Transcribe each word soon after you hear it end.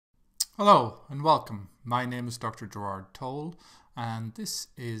Hello and welcome. My name is Dr. Gerard Toal, and this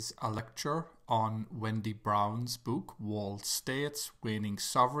is a lecture on Wendy Brown's book Walled States, Waning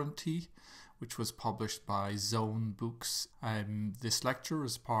Sovereignty, which was published by Zone Books. This lecture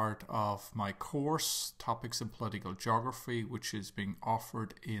is part of my course, Topics in Political Geography, which is being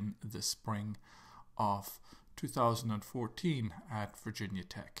offered in the spring of 2014 at Virginia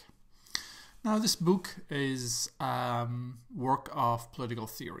Tech. Now, this book is work of political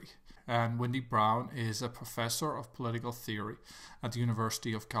theory, and Wendy Brown is a professor of political theory at the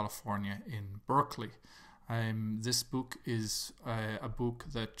University of California in Berkeley. This book is a book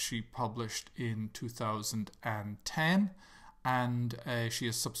that she published in 2010, and she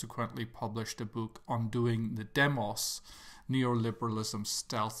has subsequently published a book Undoing the Demos, Neoliberalism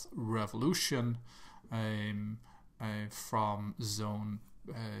Stealth Revolution, from Zone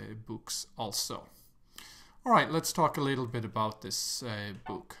Books also. All right, let's talk a little bit about this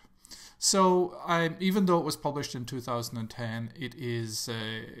book. So even though it was published in 2010, it is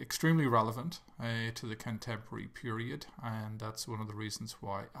extremely relevant to the contemporary period, and that's one of the reasons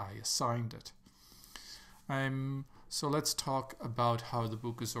why I assigned it. So let's talk about how the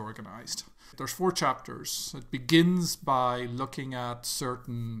book is organized. There's 4 chapters. It begins by looking at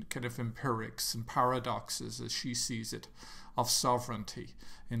certain kind of empirics and paradoxes, as she sees it, of sovereignty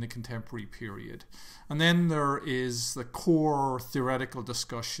in the contemporary period. And then there is the core theoretical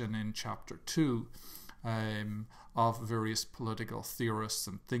discussion in chapter 2 of various political theorists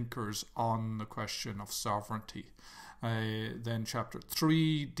and thinkers on the question of sovereignty. Then chapter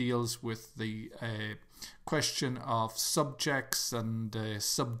 3 deals with the question of subjects and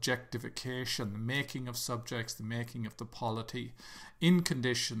subjectification, the making of subjects, the making of the polity in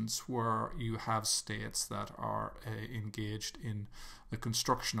conditions where you have states that are engaged in the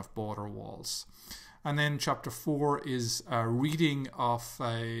construction of border walls. And then chapter 4 is a reading of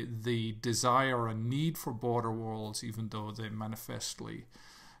the desire and need for border walls, even though they manifestly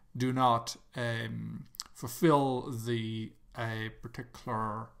do not fulfill the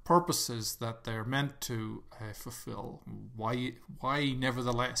particular purposes that they're meant to fulfill. Why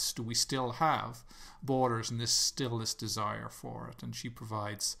nevertheless do we still have borders and still this desire for it? And she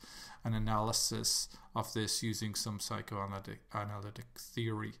provides an analysis of this using some psychoanalytic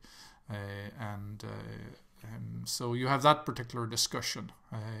theory, so you have that particular discussion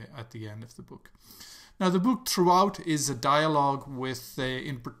at the end of the book. Now, the book throughout is a dialogue with,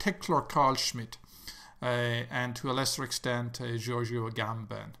 in particular, Carl Schmitt, and to a lesser extent, Giorgio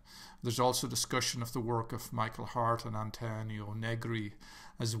Agamben. There's also discussion of the work of Michael Hart and Antonio Negri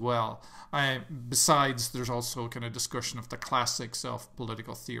as well. Besides, there's also kind of discussion of the classics of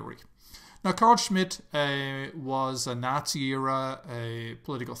political theory. Now, Carl Schmitt was a Nazi-era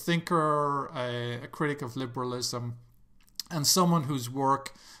political thinker, a critic of liberalism, and someone whose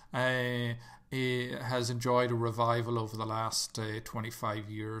work has enjoyed a revival over the last 25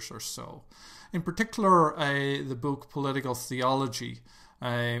 years or so. In particular, the book Political Theology,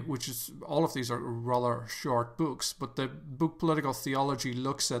 which is, all of these are rather short books, but the book Political Theology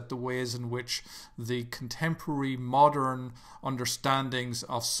looks at the ways in which the contemporary modern understandings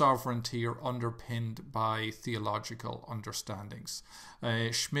of sovereignty are underpinned by theological understandings.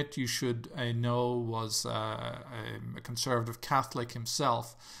 Schmitt, you should know, was a conservative Catholic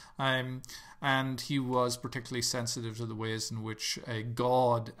himself, and he was particularly sensitive to the ways in which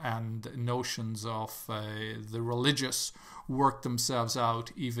God and notions of the religious work themselves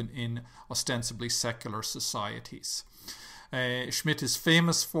out even in ostensibly secular societies. Schmitt is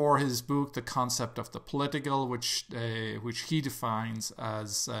famous for his book, The Concept of the Political, which he defines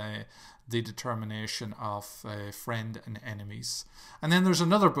as the determination of friend and enemies. And then there's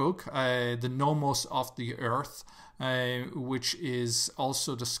another book, The Nomos of the Earth, which is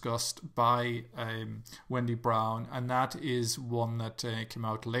also discussed by Wendy Brown, and that is one that came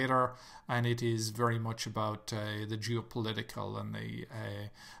out later, and it is very much about the geopolitical and the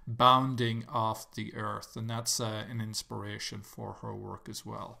bounding of the earth, and that's an inspiration for her work as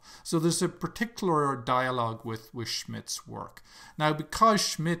well. So there's a particular dialogue with Schmitt's work. Now, because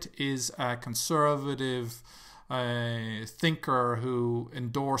Schmitt is a conservative thinker who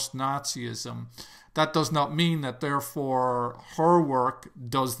endorsed Nazism, that does not mean that therefore her work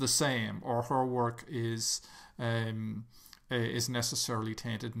does the same, or her work is necessarily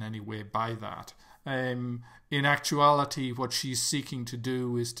tainted in any way by that. In actuality, what she's seeking to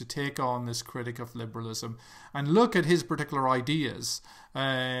do is to take on this critic of liberalism and look at his particular ideas.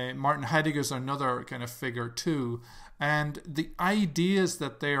 Martin Heidegger's another kind of figure too, and the ideas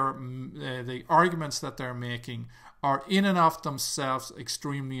that the arguments that they're making are in and of themselves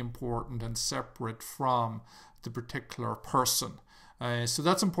extremely important and separate from the particular person. So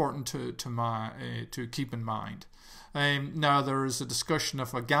that's important to keep in mind. Now there is a discussion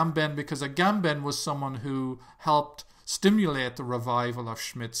of Agamben, because Agamben was someone who helped stimulate the revival of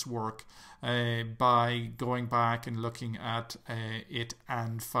Schmidt's work by going back and looking at it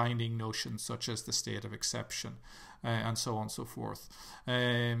and finding notions such as the state of exception and so on and so forth.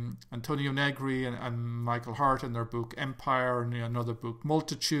 Antonio Negri and Michael Hart in their book Empire, and another book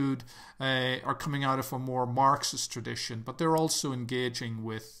Multitude, are coming out of a more Marxist tradition, but they're also engaging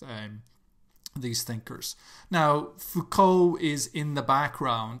with these thinkers. Now, Foucault is in the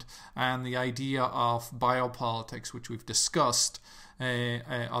background, and the idea of biopolitics, which we've discussed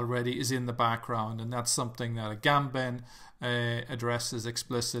already, is in the background, and that's something that Agamben addresses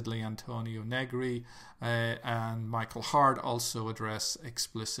explicitly, Antonio Negri and Michael Hart also address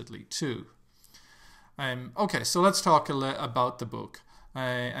explicitly too. Okay, so let's talk about the book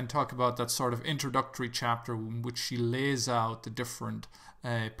and talk about that sort of introductory chapter in which she lays out the different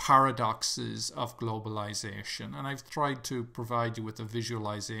paradoxes of globalization, and I've tried to provide you with a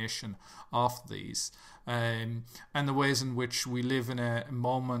visualization of these and the ways in which we live in a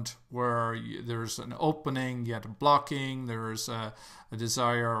moment where there's an opening yet a blocking, there's a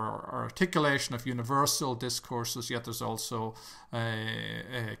desire or articulation of universal discourses, yet there's also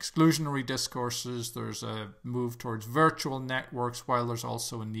exclusionary discourses, there's a move towards virtual networks, while there's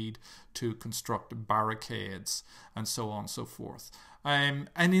also a need to construct barricades and so on and so forth. And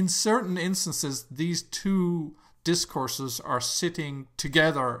in certain instances, these two discourses are sitting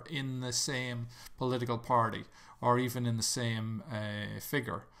together in the same political party, or even in the same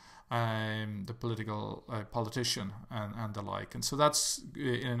figure, the political politician and the like. And so that's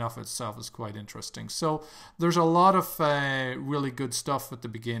in and of itself is quite interesting. So there's a lot of really good stuff at the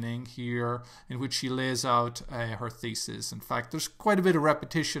beginning here in which she lays out her thesis. In fact, there's quite a bit of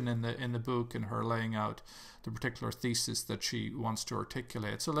repetition in the book in her laying out the particular thesis that she wants to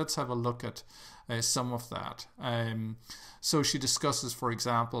articulate. So let's have a look at some of that. So she discusses, for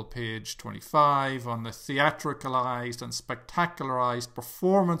example, page 25, on the theatricalized and spectacularized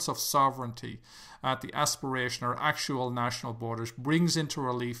performance of sovereignty at the aspiration or actual national borders brings into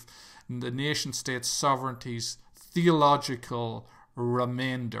relief the nation-state's sovereignty's theological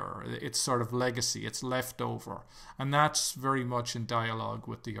remainder, its sort of legacy, its leftover. And that's very much in dialogue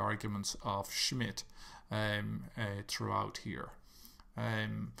with the arguments of Schmidt throughout here.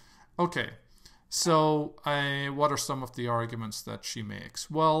 Okay, so what are some of the arguments that she makes?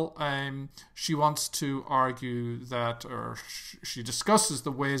 Well, she wants to argue that, or she discusses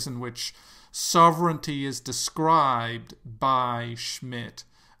the ways in which sovereignty is described by Schmidt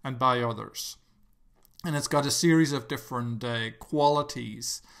and by others. And it's got a series of different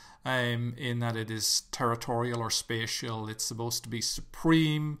qualities in that it is territorial or spatial. It's supposed to be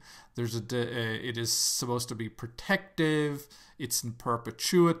supreme. It is supposed to be protective. It's in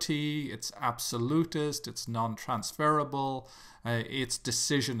perpetuity. It's absolutist. It's non-transferable. It's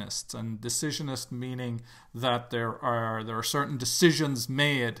decisionist, and decisionist meaning that there are certain decisions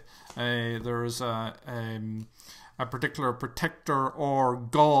made. There is a particular protector or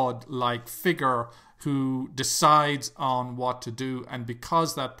god-like figure who decides on what to do, and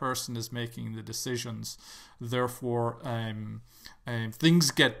because that person is making the decisions, therefore things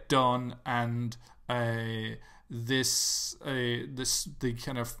get done, and the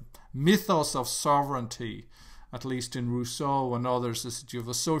kind of mythos of sovereignty, at least in Rousseau and others, is that you have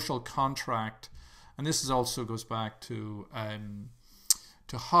a social contract, and this also goes back to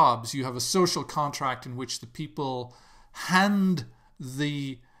Hobbes. You have a social contract in which the people hand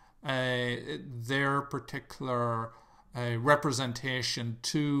their particular representation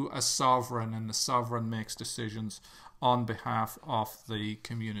to a sovereign, and the sovereign makes decisions on behalf of the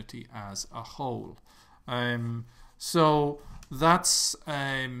community as a whole. So that's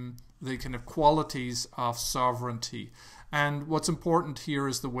the kind of qualities of sovereignty. And what's important here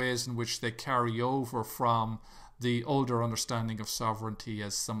is the ways in which they carry over from the older understanding of sovereignty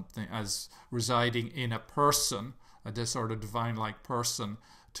as something as residing in a person, a sort of divine-like person,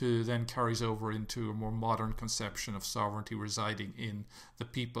 to then carries over into a more modern conception of sovereignty residing in the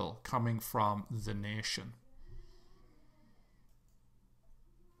people, coming from the nation.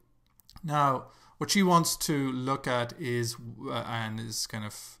 Now, what she wants to look at is, and is kind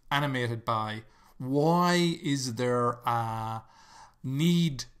of animated by, why is there a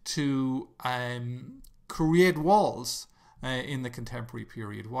need to create walls in the contemporary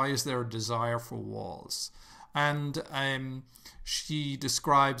period? Why is there a desire for walls? And she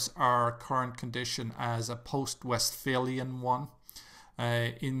describes our current condition as a post-Westphalian one,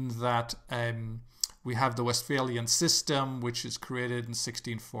 in that we have the Westphalian system, which is created in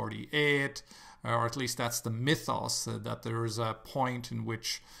 1648. or at least that's the mythos, that there is a point in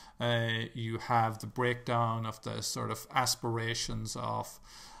which you have the breakdown of the sort of aspirations of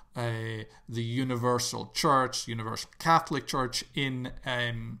the universal church, universal Catholic Church in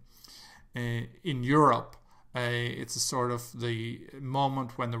Europe. It's a sort of the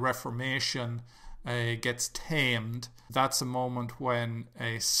moment when the Reformation gets tamed. That's a moment when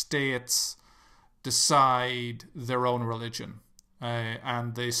states decide their own religion,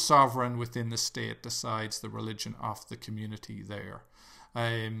 and the sovereign within the state decides the religion of the community there.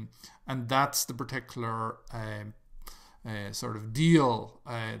 And that's the particular sort of deal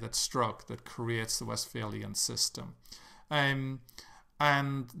that's struck that creates the Westphalian system. And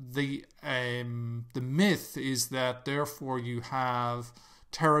the myth is that therefore you have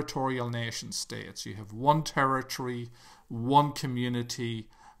territorial nation states. You have one territory, one community,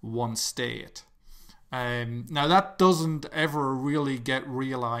 one state. Now that doesn't ever really get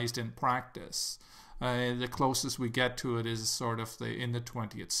realized in practice. The closest we get to it is sort of in the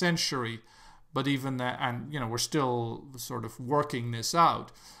 20th century, but even that, and we're still sort of working this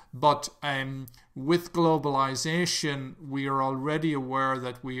out. But with globalization, we are already aware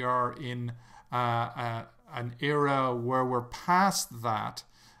that we are in an era where we're past that,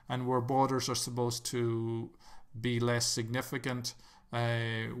 and where borders are supposed to be less significant.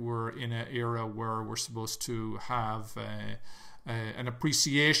 We're in an era where we're supposed to have an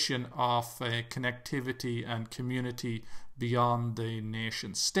appreciation of connectivity and community beyond the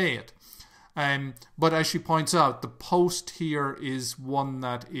nation state. But as she points out, the post here is one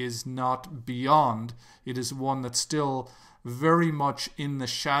that is not beyond. It is one that's still very much in the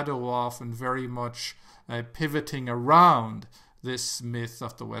shadow of and very much pivoting around this myth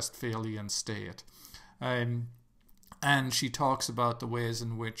of the Westphalian state. And she talks about the ways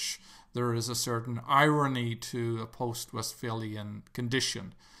in which there is a certain irony to a post-Westphalian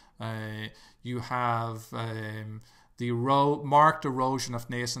condition. You have the marked erosion of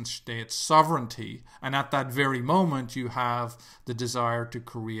nation-state sovereignty, and at that very moment you have the desire to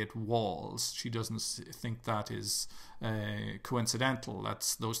create walls. She doesn't think that is coincidental.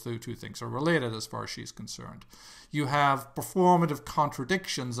 Those two things are related as far as she's concerned. You have performative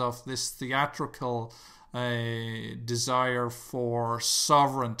contradictions of this theatrical desire for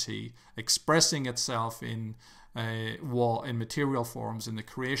sovereignty expressing itself in material forms, in the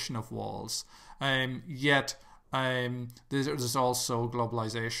creation of walls. Yet there's also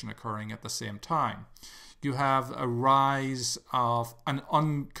globalization occurring at the same time. You have a rise of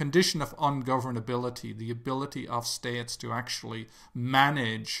condition of ungovernability, the ability of states to actually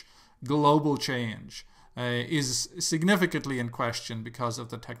manage global change. Is significantly in question because of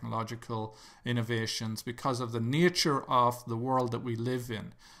the technological innovations, because of the nature of the world that we live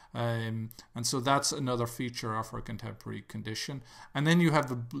in. And so that's another feature of our contemporary condition. And then you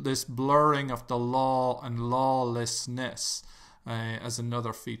have this blurring of the law and lawlessness as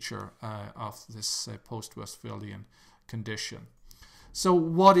another feature of this post-Westphalian condition. So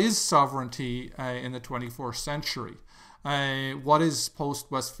what is sovereignty in the 21st century? What is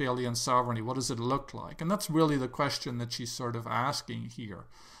post-Westphalian sovereignty? What does it look like? And that's really the question that she's sort of asking here.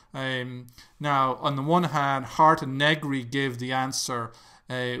 Now, on the one hand, Hart and Negri give the answer,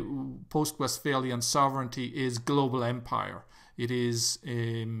 post-Westphalian sovereignty is global empire. It is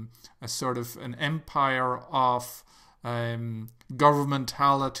a sort of an empire of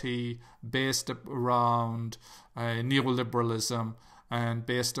governmentality based around neoliberalism, and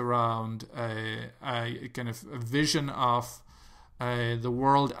based around a kind of a vision of the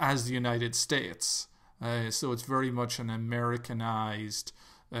world as the United States. So it's very much an Americanized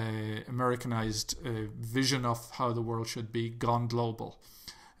vision of how the world should be, gone global,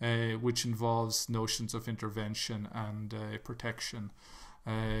 which involves notions of intervention and protection,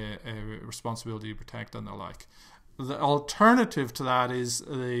 responsibility to protect and the like. The alternative to that is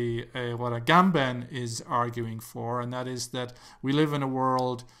what Agamben is arguing for, and that is that we live in a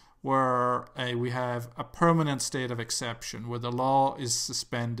world where we have a permanent state of exception, where the law is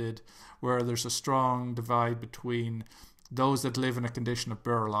suspended, where there's a strong divide between those that live in a condition of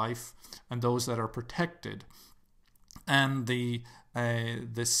bare life and those that are protected. And the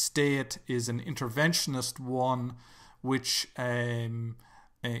state is an interventionist one which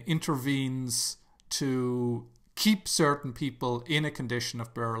intervenes to keep certain people in a condition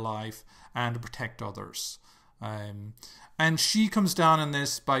of bare life and protect others. And she comes down on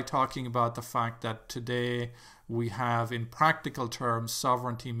this by talking about the fact that today we have, in practical terms,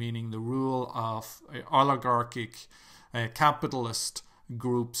 sovereignty meaning the rule of oligarchic capitalist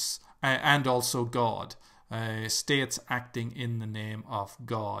groups and also God, states acting in the name of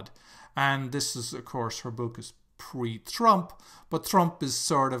God. And this is, of course, her book is pre-Trump, but Trump is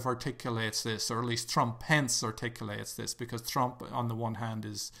sort of articulates this, or at least Trump hence articulates this, because Trump on the one hand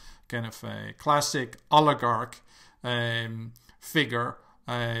is kind of a classic oligarch figure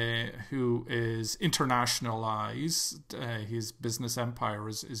who is internationalized. His business empire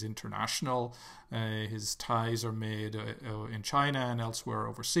is international. His ties are made in China and elsewhere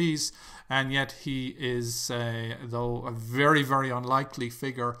overseas, and yet he is, though a very, very unlikely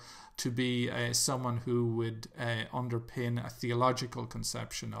figure to be someone who would underpin a theological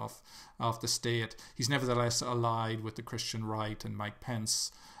conception of the state. He's nevertheless allied with the Christian right, and Mike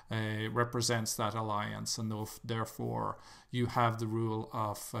Pence represents that alliance, and therefore you have the rule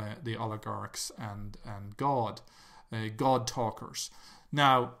of the oligarchs and God talkers.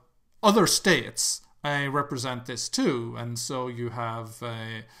 Now, other states represent this too, and so you have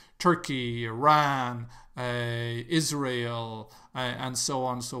Turkey, Iran, Israel, and so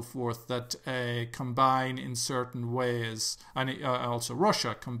on and so forth, that combine in certain ways, and also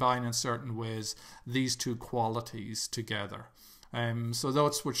Russia, combine in certain ways these two qualities together. So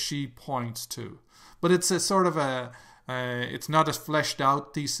that's what she points to. But it's a sort of it's not a fleshed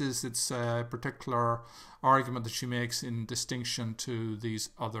out thesis, it's a particular argument that she makes in distinction to these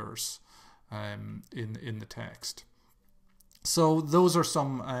others in the text. So those are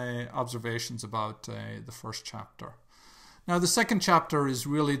some observations about the first chapter. Now the second chapter is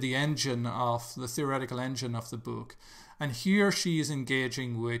really the theoretical engine of the book, and here she is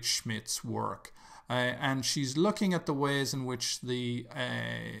engaging with Schmidt's work. And she's looking at the ways in which the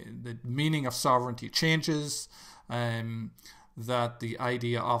meaning of sovereignty changes, that the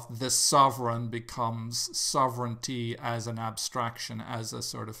idea of the sovereign becomes sovereignty as an abstraction, as a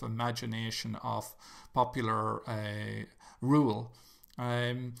sort of imagination of popular rule,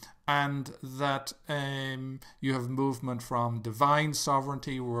 and that you have movement from divine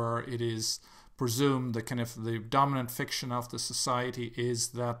sovereignty, where it is presumed that kind of the dominant fiction of the society is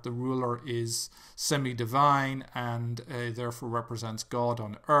that the ruler is semi-divine and therefore represents God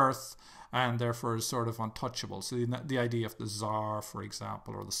on earth, and therefore is sort of untouchable. So the idea of the Tsar, for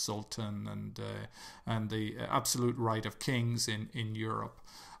example, or the Sultan, and the absolute right of kings in Europe.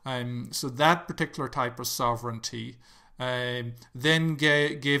 So that particular type of sovereignty, then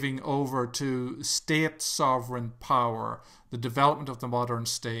giving over to state sovereign power, the development of the modern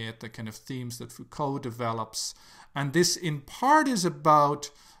state, the kind of themes that Foucault develops. And this in part is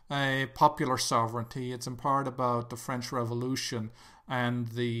about popular sovereignty. It's in part about the French Revolution and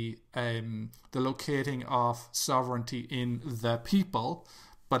the locating of sovereignty in the people.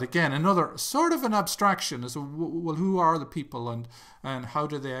 But again, another sort of an abstraction is, well, who are the people and how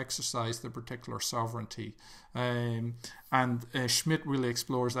do they exercise their particular sovereignty? And Schmidt really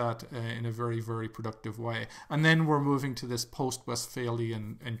explores that in a very, very productive way. And then we're moving to this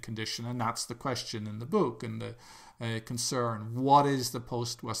post-Westphalian condition, and that's the question in the book and the concern. What is the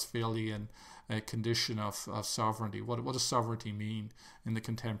post-Westphalian condition of sovereignty? What does sovereignty mean in the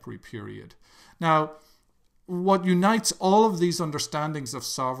contemporary period? Now, what unites all of these understandings of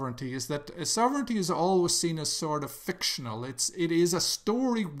sovereignty is that sovereignty is always seen as sort of fictional. It is a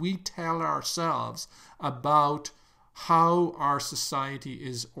story we tell ourselves about how our society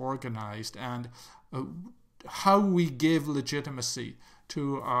is organized and how we give legitimacy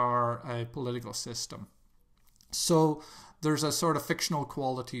to our political system. So there's a sort of fictional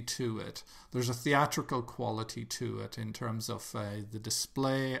quality to it. There's a theatrical quality to it in terms of the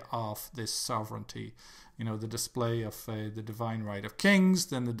display of this sovereignty. You know, the display of the divine right of kings,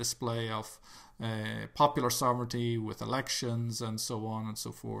 then the display of popular sovereignty with elections and so on and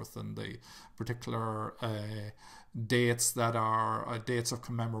so forth, and the particular dates that are dates of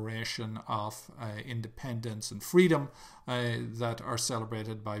commemoration of independence and freedom that are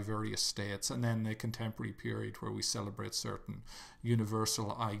celebrated by various states, and then a contemporary period where we celebrate certain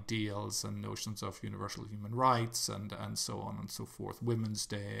universal ideals and notions of universal human rights and so on and so forth, Women's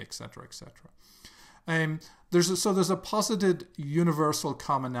Day, etc., etc. There's a posited universal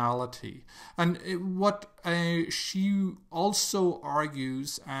commonality, and what she also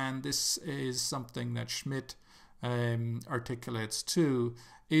argues, and this is something that Schmidt articulates too,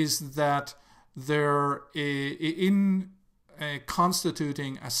 is that there in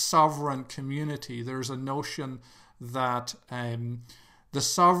constituting a sovereign community, there's a notion that the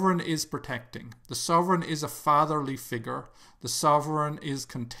sovereign is protecting. The sovereign is a fatherly figure. The sovereign is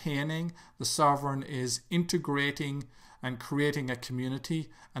containing. The sovereign is integrating and creating a community.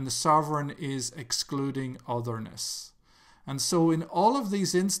 And the sovereign is excluding otherness. And so in all of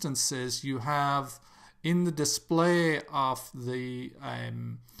these instances, you have in the display of the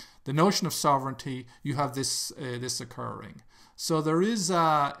notion of sovereignty, you have this occurring. So there is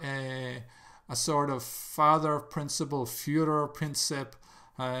a a sort of father principle, Führer Prinzip,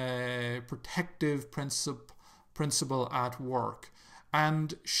 protective principle at work.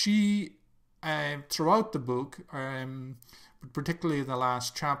 And she, throughout the book, particularly the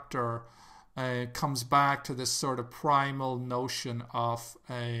last chapter, comes back to this sort of primal notion of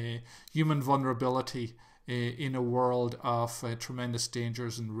human vulnerability in a world of tremendous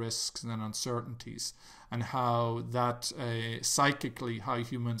dangers and risks and uncertainties, and how that psychically, how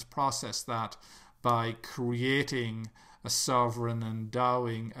humans process that by creating a sovereign,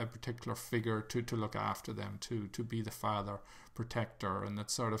 endowing a particular figure to look after them, to be the father protector, and that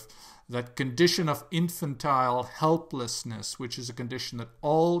sort of that condition of infantile helplessness, which is a condition that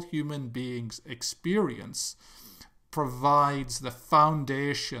all human beings experience, provides the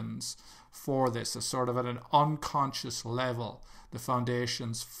foundations for this, a sort of at an unconscious level, the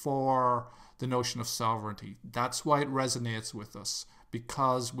foundations for the notion of sovereignty. That's why it resonates with us,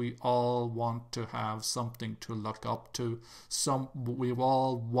 because we all want to have something to look up to. We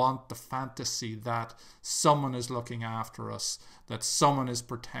all want the fantasy that someone is looking after us, that someone is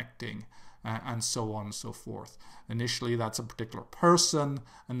protecting, and so on and so forth. Initially, that's a particular person,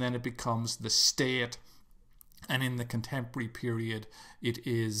 and then it becomes the state. And in the contemporary period, it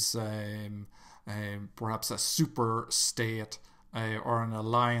is perhaps a super state or an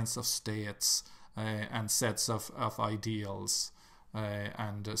alliance of states and sets of ideals.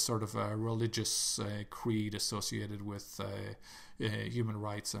 And a sort of a religious creed associated with human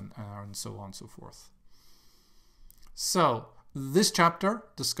rights and so on and so forth. So this chapter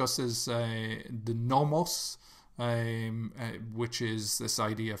discusses the nomos, which is this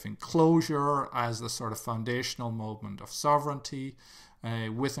idea of enclosure as the sort of foundational moment of sovereignty.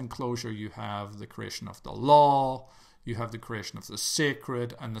 With enclosure you have the creation of the law, you have the creation of the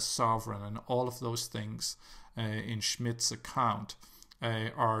sacred and the sovereign, and all of those things in Schmidt's account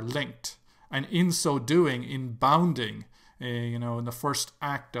are linked. And in so doing, in bounding, in the first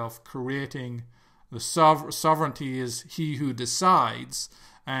act of creating the sovereignty is he who decides,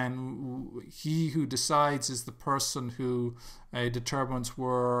 and he who decides is the person who determines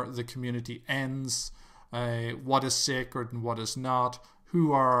where the community ends, what is sacred and what is not,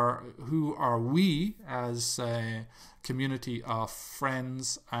 who are we as a community of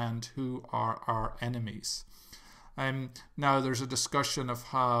friends, and who are our enemies. Now there's a discussion of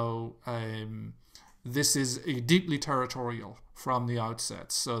how this is deeply territorial from the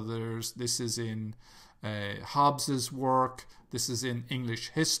outset. So this is in Hobbes's work, this is in English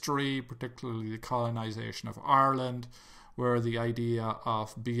history, particularly the colonization of Ireland, where the idea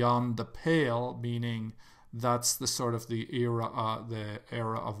of beyond the pale, meaning that's the sort of the era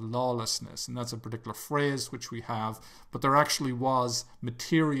of lawlessness, and that's a particular phrase which we have, but there actually was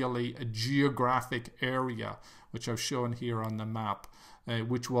materially a geographic area, which I've shown here on the map,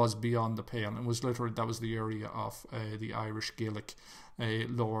 which was beyond the pale, and was literally that was the area of the Irish Gaelic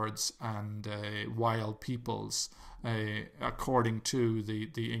lords and wild peoples, according to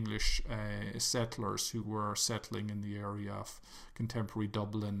the English settlers who were settling in the area of contemporary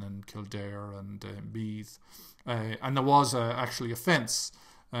Dublin and Kildare and Meath. And there was actually a fence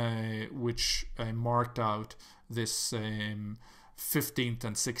which marked out this 15th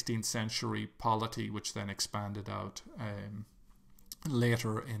and 16th century polity, which then expanded out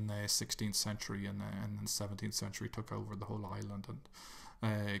later in the 16th century and the 17th century, took over the whole island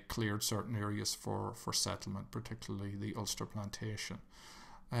and cleared certain areas for settlement, particularly the Ulster plantation.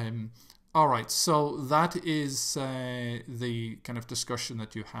 All right, so that is the kind of discussion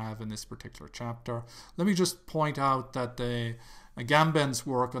that you have in this particular chapter. Let me just point out that Agamben's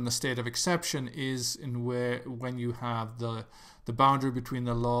work on the state of exception is in where when you have the boundary between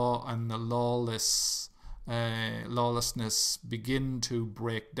the law and the lawlessness begin to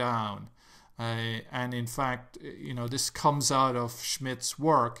break down. And in fact, this comes out of Schmidt's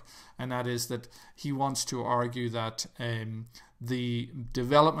work, and that is that he wants to argue that the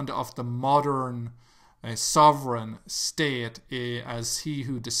development of the modern sovereign state as he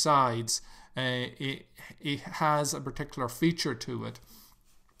who decides, it has a particular feature to it,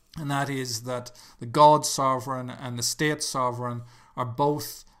 and that is that the God sovereign and the state sovereign are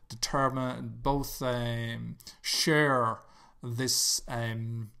both determined, both share this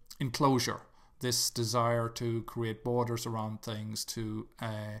enclosure, this desire to create borders around things, to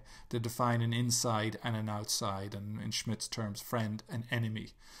define an inside and an outside, and in Schmidt's terms, friend and enemy.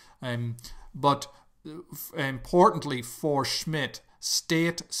 But importantly for Schmidt,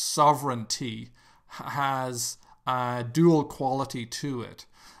 state sovereignty has a dual quality to it.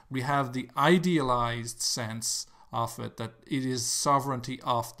 We have the idealized sense of it, that it is sovereignty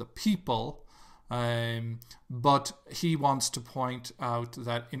of the people, But he wants to point out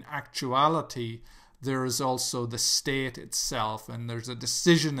that in actuality there is also the state itself, and there's a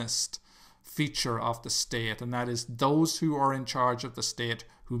decisionist feature of the state, and that is those who are in charge of the state,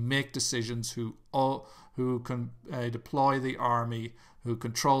 who make decisions, who can deploy the army, who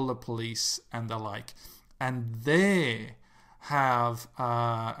control the police and the like, and they have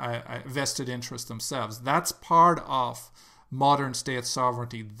a vested interest themselves. That's part of modern state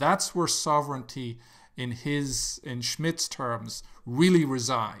sovereignty. That's where sovereignty in Schmidt's terms really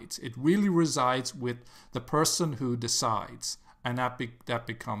resides. It really resides with the person who decides, and that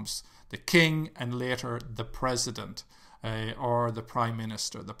becomes the king and later the president or the prime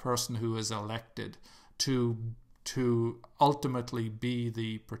minister, the person who is elected to ultimately be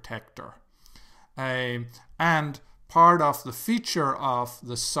the protector. And part of the feature of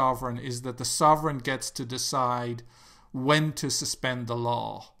the sovereign is that the sovereign gets to decide when to suspend the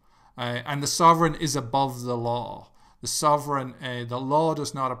law. And the sovereign is above the law. The law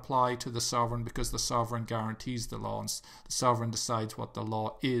does not apply to the sovereign because the sovereign guarantees the law, and the sovereign decides what the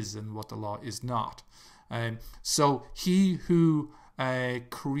law is and what the law is not. So he who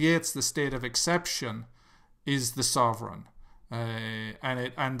creates the state of exception is the sovereign,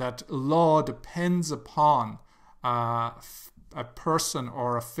 and that law depends upon a person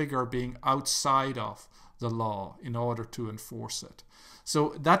or a figure being outside of the law in order to enforce it.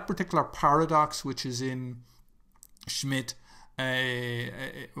 So that particular paradox, which is in Schmidt,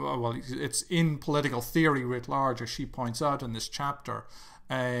 it's in political theory writ large, as she points out in this chapter.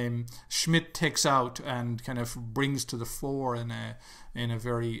 Schmidt takes out and kind of brings to the fore in a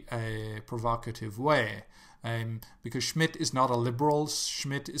very provocative way. Because Schmidt is not a liberal.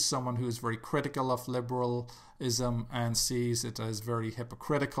 Schmidt is someone who is very critical of liberalism and sees it as very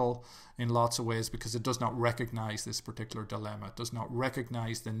hypocritical in lots of ways because it does not recognize this particular dilemma. It does not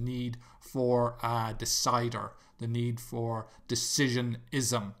recognize the need for a decider, the need for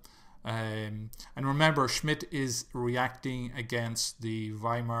decisionism. And remember, Schmidt is reacting against the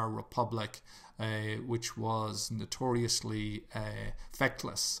Weimar Republic, which was notoriously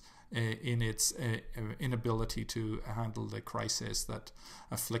feckless in its inability to handle the crisis that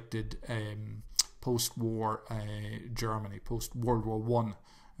afflicted post-war Germany, post-World War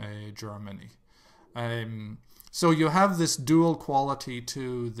I Germany. So you have this dual quality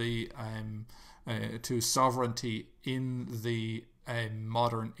to the to sovereignty in the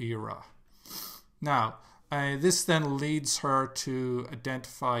modern era. Now, this then leads her to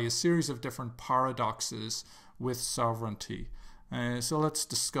identify a series of different paradoxes with sovereignty. So let's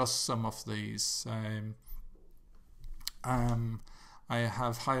discuss some of these. I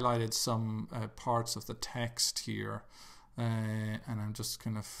have highlighted some parts of the text here, and I'm just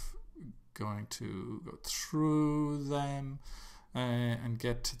kind of going to go through them and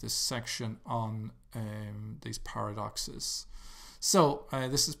get to this section on these paradoxes. So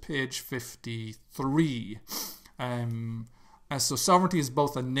this is page 53. So sovereignty is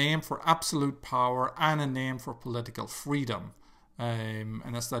both a name for absolute power and a name for political freedom. And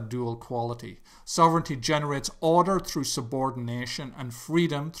that's that dual quality. Sovereignty generates order through subordination and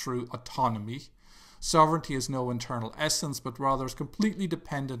freedom through autonomy. Sovereignty has no internal essence, but rather is completely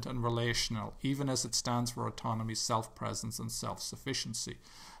dependent and relational, even as it stands for autonomy, self-presence, and self-sufficiency.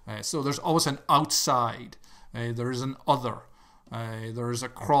 So there's always an outside. There is an other. There is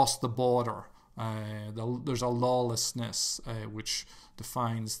across the border. There's a lawlessness which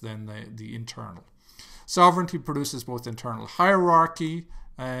defines then the internal. Sovereignty produces both internal hierarchy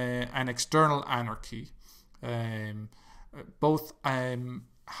and external anarchy. Both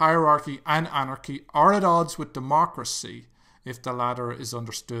hierarchy and anarchy are at odds with democracy if the latter is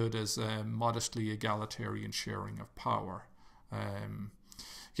understood as a modestly egalitarian sharing of power.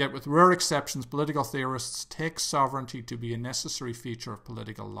 Yet with rare exceptions, political theorists take sovereignty to be a necessary feature of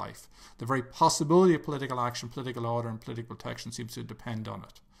political life. The very possibility of political action, political order, and political protection seems to depend on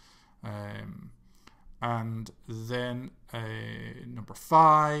it. And then number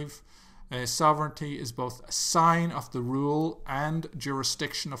 5, sovereignty is both a sign of the rule and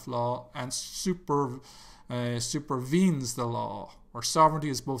jurisdiction of law and supervenes the law, or sovereignty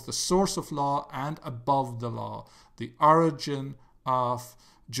is both the source of law and above the law, the origin of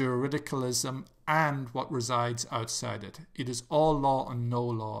juridicalism and what resides outside it. It is all law and no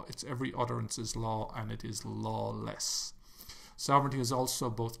law. Its every utterance is law, and it is lawless. Sovereignty is also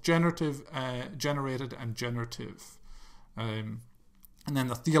both generated and generative. And then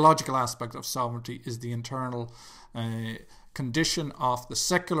the theological aspect of sovereignty is the internal condition of the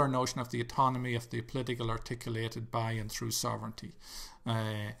secular notion of the autonomy of the political articulated by and through sovereignty.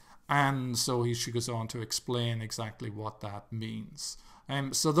 And so she goes on to explain exactly what that means.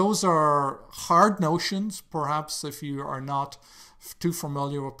 So those are hard notions, perhaps, if you are not too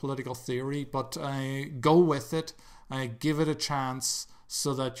familiar with political theory, but go with it, give it a chance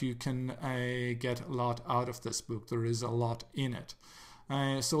so that you can get a lot out of this book. There is a lot in it.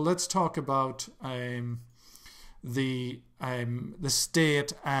 So let's talk about the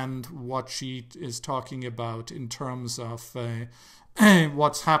state and what she is talking about in terms of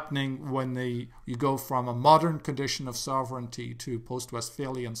what's happening when you go from a modern condition of sovereignty to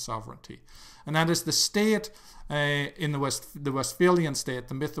post-Westphalian sovereignty. And that is the state in the Westphalian state.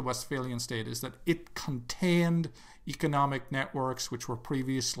 The myth of the Westphalian state is that it contained economic networks which were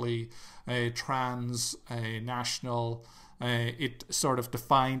previously transnational. It sort of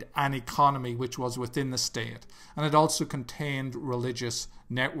defined an economy which was within the state. And it also contained religious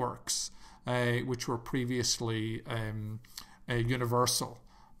networks which were previously universal.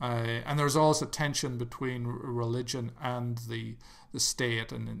 And there's always a tension between religion and the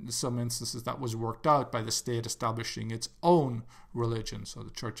state, and in some instances that was worked out by the state establishing its own religion, so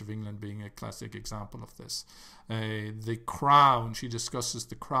the Church of England being a classic example of this. The crown, she discusses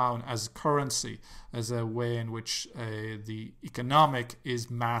the crown as currency, as a way in which the economic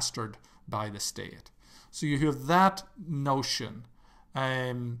is mastered by the state. So you have that notion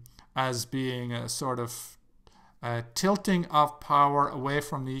as being a sort of tilting of power away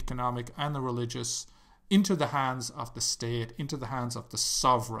from the economic and the religious into the hands of the state, into the hands of the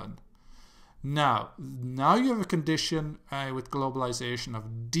sovereign. Now you have a condition with globalization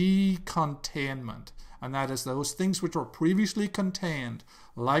of decontainment, and that is those things which were previously contained,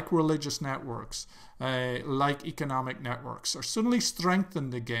 like religious networks, like economic networks, are suddenly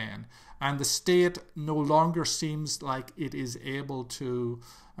strengthened again, and the state no longer seems like it is able to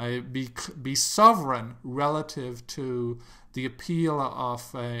be sovereign relative to the appeal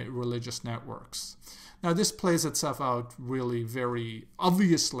of religious networks. Now, this plays itself out really very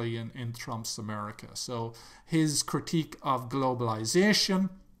obviously in Trump's America. So his critique of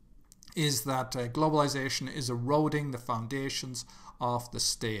globalization is that globalization is eroding the foundations of the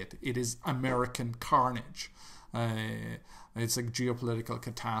state. It is American carnage. It's a geopolitical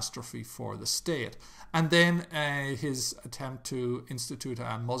catastrophe for the state. And then his attempt to institute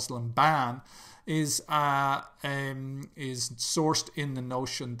a Muslim ban is sourced in the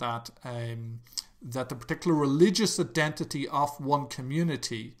notion that that the particular religious identity of one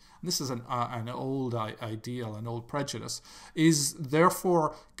community, and this is an old ideal, an old prejudice, is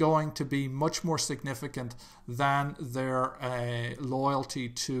therefore going to be much more significant than their loyalty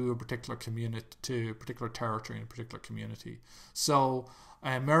to a particular community, to a particular territory in a particular community. So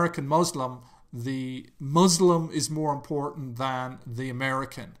American Muslim, the Muslim is more important than the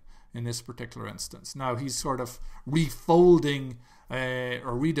American in this particular instance. Now he's sort of refolding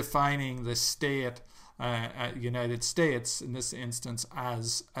or redefining the state, United States in this instance,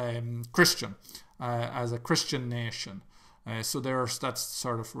 as Christian, as a Christian nation. So that's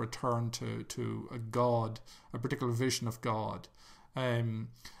sort of return to a God, a particular vision of God.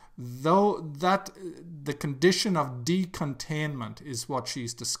 Though that the condition of decontainment is what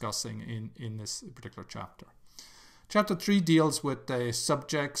she's discussing in this particular chapter. Chapter 3 deals with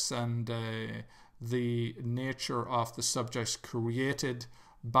subjects and the nature of the subjects created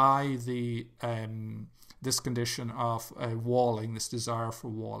by this condition of walling, this desire for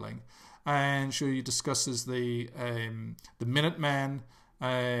walling. And she discusses the Minutemen,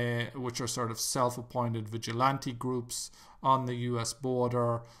 which are sort of self-appointed vigilante groups on the US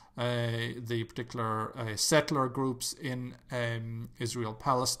border, the particular settler groups in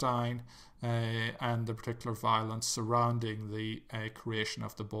Israel-Palestine, and the particular violence surrounding the creation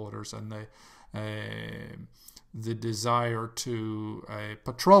of the borders and the desire to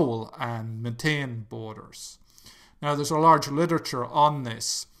patrol and maintain borders. Now, there's a large literature on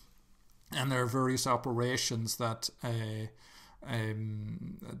this, and there are various operations that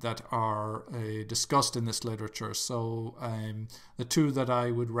are discussed in this literature. So the two that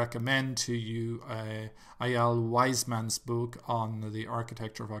I would recommend to you, Eyal Weizman's book on the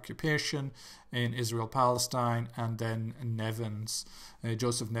architecture of occupation in Israel-Palestine, and then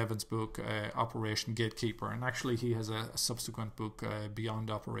Joseph Nevin's book, Operation Gatekeeper. And actually he has a subsequent book, Beyond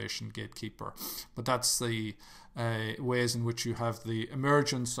Operation Gatekeeper. But that's the ways in which you have the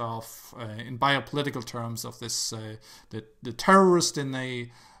emergence of, in biopolitical terms, of this the terrorist in the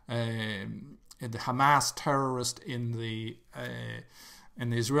Hamas terrorist in the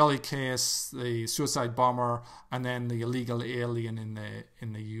Israeli case, the suicide bomber, and then the illegal alien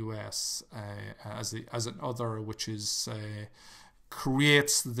in the US as an other, which is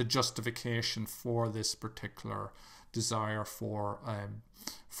creates the justification for this particular desire for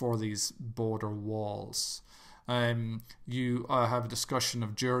these border walls. You have a discussion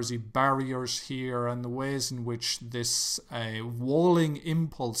of Jersey barriers here and the ways in which this walling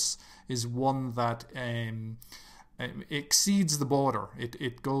impulse is one that exceeds the border.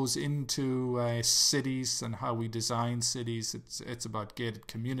 It goes into cities and how we design cities. It's about gated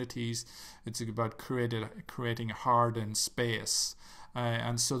communities. It's about creating hardened space.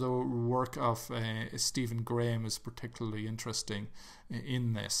 And so the work of Stephen Graham is particularly interesting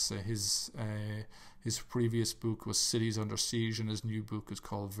in this. His previous book was Cities Under Siege, and his new book is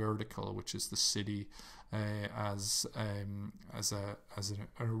called Vertical, which is the city as an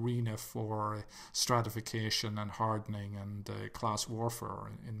arena for stratification and hardening and class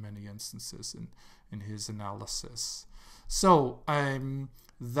warfare in many instances in his analysis. So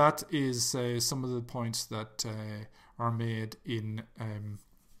that is some of the points that are made in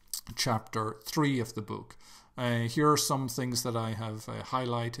chapter 3 of the book. Here are some things that I have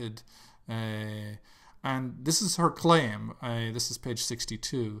highlighted. And this is her claim, this is page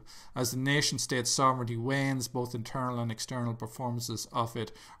 62, as the nation-state sovereignty wanes, both internal and external performances of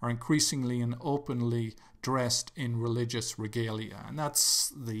it are increasingly and openly dressed in religious regalia. And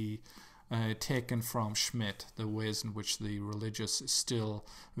that's the taken from Schmidt, the ways in which the religious is still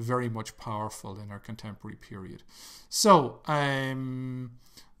very much powerful in our contemporary period. So,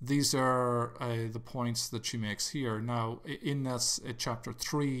 these are the points that she makes here. Now, in this chapter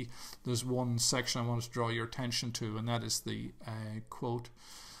 3, there's one section I want to draw your attention to, and that is the quote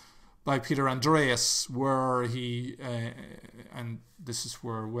by Peter Andreas, where he, and this is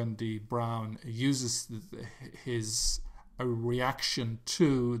where Wendy Brown uses his reaction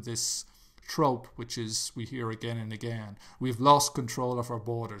to this trope, which is we hear again and again. We've lost control of our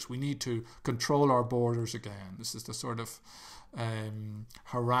borders. We need to control our borders again. This is the sort of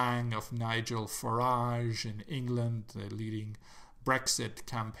harangue of Nigel Farage in England, the leading Brexit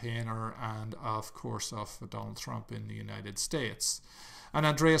campaigner, and of course of Donald Trump in the United States. And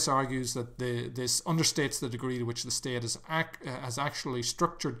Andreas argues that this understates the degree to which the state has actually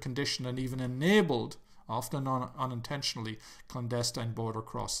structured, conditioned, and even enabled, often unintentionally, clandestine border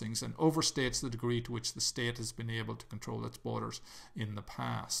crossings, and overstates the degree to which the state has been able to control its borders in the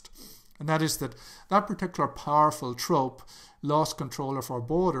past. And that is that particular powerful trope, lost control of our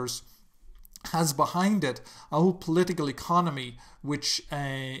borders, has behind it a whole political economy which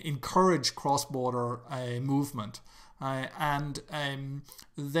encourage cross-border movement. And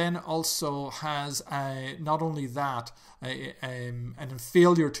then also has not only that, and a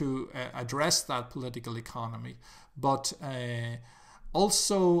failure to address that political economy, but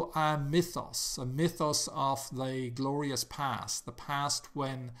also a mythos of the glorious past, the past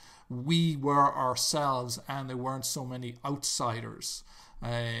when we were ourselves and there weren't so many outsiders.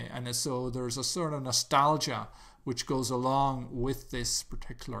 And so there's a sort of nostalgia which goes along with this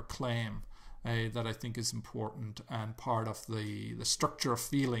particular claim. That I think is important and part of the structure of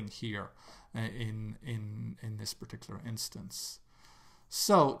feeling here in this particular instance.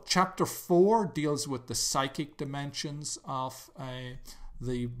 So chapter 4 deals with the psychic dimensions of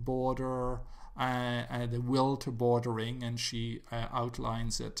the border, the will to bordering, and she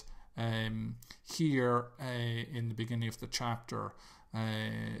outlines it here in the beginning of the chapter.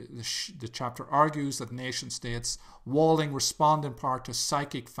 The chapter argues that nation-states walling respond in part to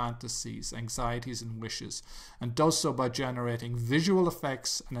psychic fantasies, anxieties and wishes, and does so by generating visual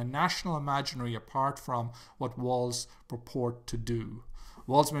effects and a national imaginary apart from what walls purport to do.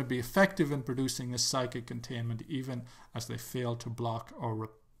 Walls may be effective in producing this psychic containment even as they fail to block or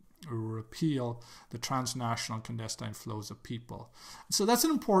repeal the transnational clandestine flows of people. So that's an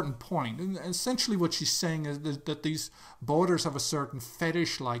important point. And essentially what she's saying is that these borders have a certain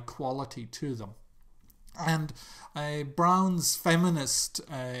fetish-like quality to them. And Brown's feminist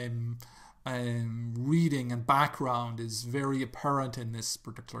reading and background is very apparent in this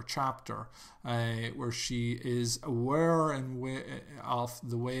particular chapter, where she is aware of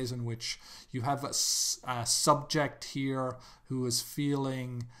the ways in which you have a subject here who is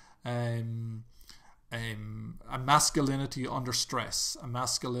feeling a masculinity under stress, a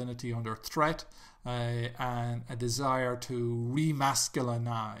masculinity under threat, and a desire to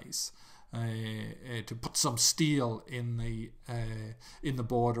remasculinize, to put some steel in the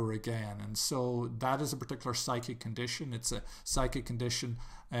border again. And so that is a particular psychic condition. It's a psychic condition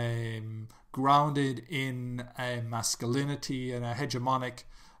grounded in masculinity and a hegemonic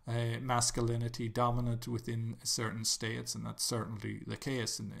masculinity dominant within certain states, and that's certainly the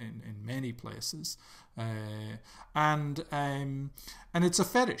case in many places. And it's a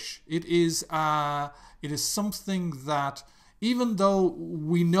fetish. It is something that, even though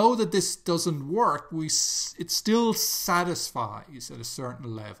we know that this doesn't work, it still satisfies at a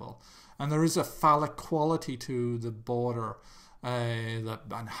certain level. And there is a phallic quality to the border, and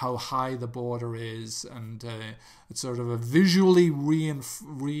how high the border is, and it's sort of a visually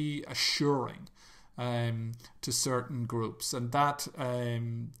reassuring to certain groups, and that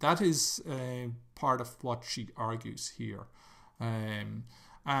is part of what she argues here.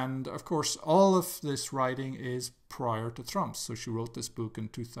 And of course, all of this writing is prior to Trump. So she wrote this book in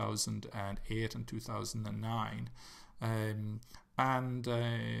 2008 and 2009. And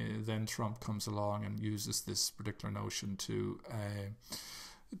then Trump comes along and uses this particular notion to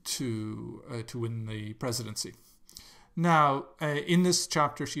win the presidency. Now, in this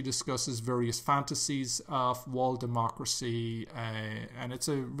chapter, she discusses various fantasies of wall democracy, and it's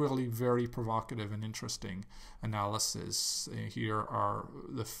a really very provocative and interesting analysis. Here are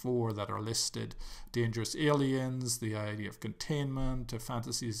the four that are listed: dangerous aliens, the idea of containment,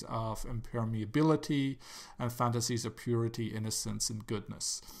 fantasies of impermeability, and fantasies of purity, innocence, and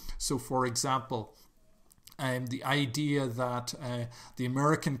goodness. So, for example, the idea that the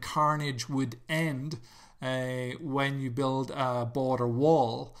American carnage would end when you build a border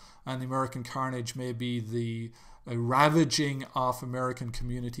wall, and the American carnage may be the ravaging of American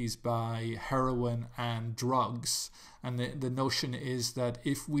communities by heroin and drugs. And the notion is that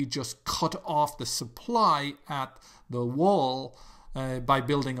if we just cut off the supply at the wall by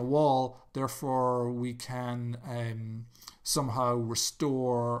building a wall, therefore we can somehow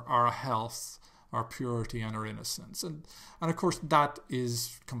restore our health, our purity, and our innocence. And of course that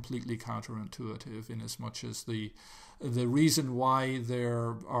is completely counterintuitive, in as much as the reason why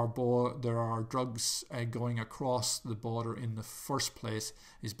there are drugs going across the border in the first place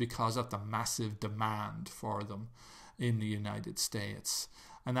is because of the massive demand for them in the United States.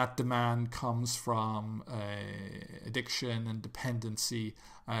 And that demand comes from addiction and dependency,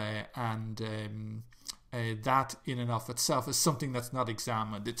 and that in and of itself is something that's not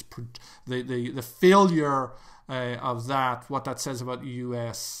examined. It's the failure of that, what that says about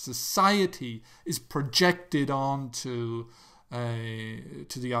U.S. society, is projected onto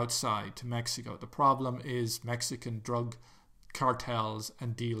to the outside, to Mexico. The problem is Mexican drug cartels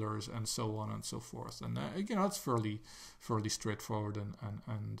and dealers and so on and so forth. And it's fairly straightforward and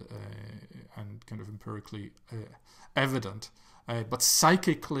kind of empirically evident, but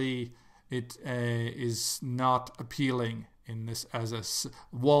psychically it is not appealing in this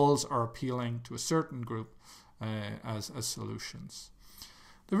walls are appealing to a certain group as solutions.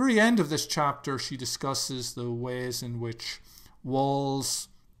 The very end of this chapter, she discusses the ways in which walls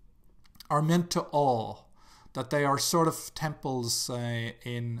are meant to awe, that they are sort of temples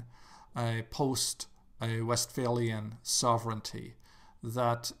in post-Westphalian sovereignty,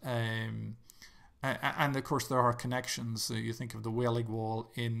 that and of course there are connections. You think of the Wailing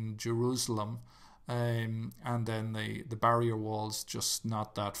Wall in Jerusalem, and then the barrier walls just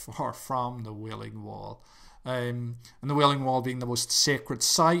not that far from the Wailing Wall, and the Wailing Wall being the most sacred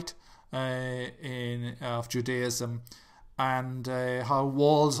site of Judaism, and how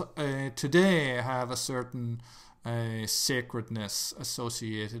walls today have a certain sacredness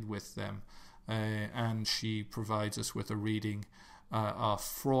associated with them. And she provides us with a reading of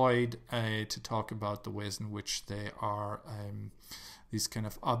Freud to talk about the ways in which they are these kind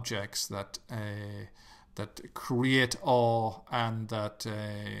of objects that create awe and that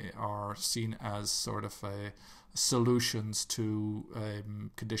are seen as sort of solutions to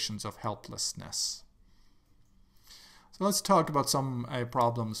conditions of helplessness. So let's talk about some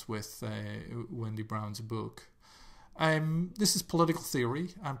problems with Wendy Brown's book. This is political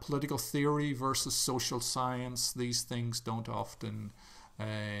theory, and political theory versus social science, these things don't often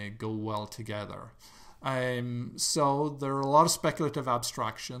go well together. So there are a lot of speculative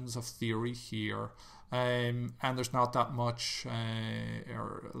abstractions of theory here, and there's not that much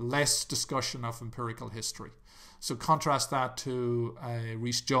or less discussion of empirical history. So contrast that to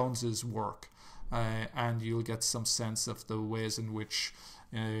Rhys Jones's work, and you'll get some sense of the ways in which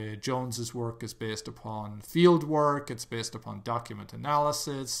Jones's work is based upon field work, it's based upon document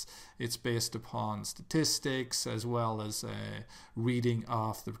analysis, it's based upon statistics, as well as reading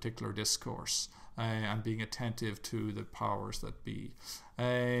of the particular discourse and being attentive to the powers that be.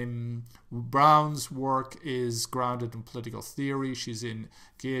 Brown's work is grounded in political theory. She's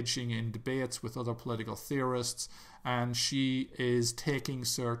engaging in debates with other political theorists, and she is taking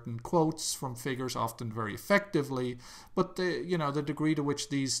certain quotes from figures, often very effectively, but the degree to which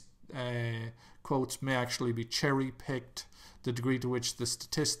these quotes may actually be cherry-picked, the degree to which the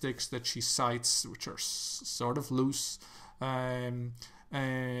statistics that she cites, which are sort of loose, that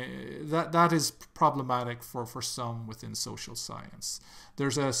is problematic for some within social science.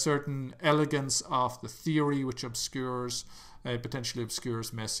 There's a certain elegance of the theory which obscures potentially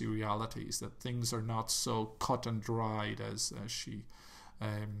obscures messy realities, that things are not so cut and dried as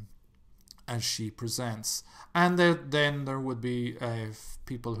she presents. And then there would be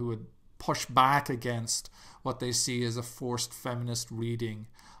people who would push back against what they see as a forced feminist reading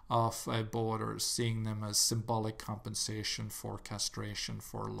of borders, seeing them as symbolic compensation for castration,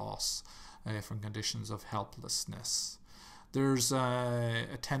 for loss, from conditions of helplessness. There's a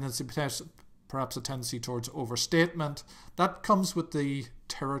tendency, perhaps a tendency towards overstatement. That comes with the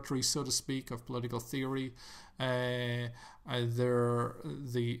territory, so to speak, of political theory. The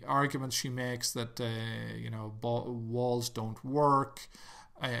argument she makes that walls don't work,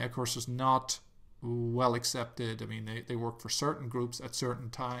 of course, is not well accepted. I mean, they work for certain groups at certain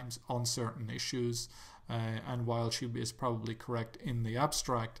times on certain issues, and while she is probably correct in the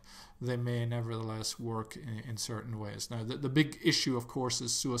abstract, they may nevertheless work in certain ways. Now, the big issue, of course,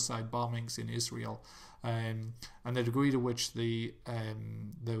 is suicide bombings in Israel, and the degree to which the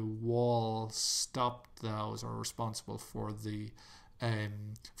wall stopped those, or responsible for the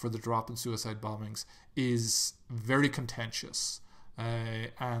drop in suicide bombings, is very contentious.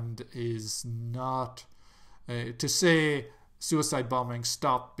 And is not to say suicide bombing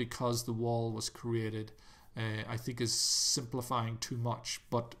stopped because the wall was created, I think is simplifying too much,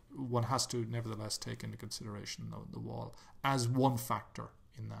 but one has to nevertheless take into consideration the wall as one factor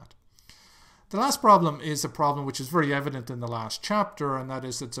in that. The last problem is a problem which is very evident in the last chapter, and that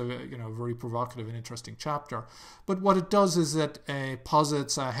is it's a very provocative and interesting chapter. But what it does is that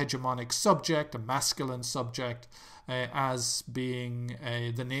posits a hegemonic subject, a masculine subject, as being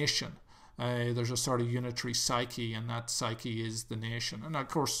the nation. There's a sort of unitary psyche, and that psyche is the nation. And of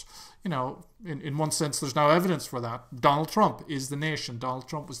course, in one sense, there's no evidence for that. Donald Trump is the nation. Donald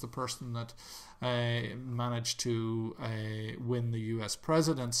Trump was the person that managed to win the US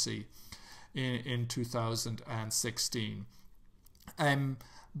presidency in 2016.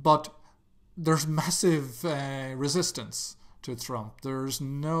 But there's massive resistance to Trump. There's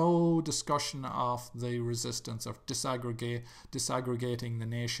no discussion of the resistance of disaggregating the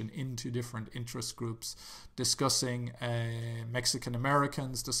nation into different interest groups, discussing Mexican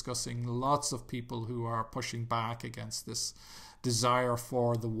Americans, discussing lots of people who are pushing back against this desire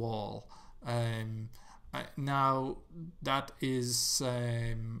for the wall. Now, that is,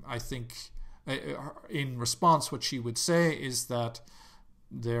 I think, in response, what she would say is that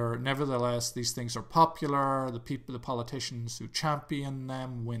nevertheless, these things are popular. The politicians who champion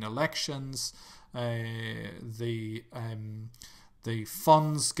them win elections. The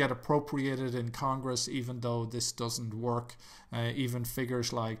funds get appropriated in Congress, even though this doesn't work. Even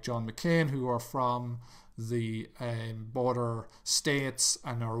figures like John McCain, who are from the border states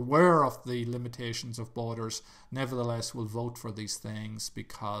and are aware of the limitations of borders, nevertheless will vote for these things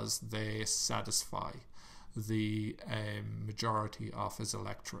because they satisfy the majority of his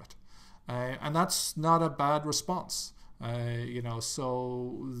electorate, and that's not a bad response.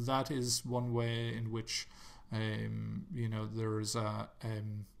 So that is one way in which there is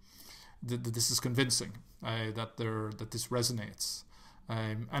this is convincing, that this resonates.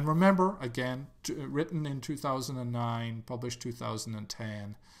 And remember, again, written in 2009, published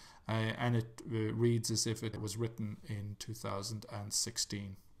 2010, and it reads as if it was written in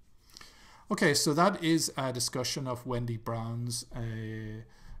 2016. Okay, so that is a discussion of Wendy Brown's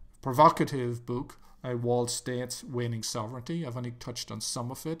provocative book, Walled States, Waning Sovereignty. I've only touched on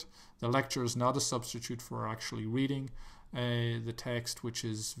some of it. The lecture is not a substitute for actually reading the text, which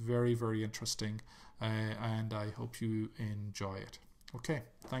is very, very interesting, and I hope you enjoy it. Okay,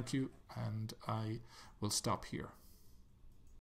 thank you, and I will stop here.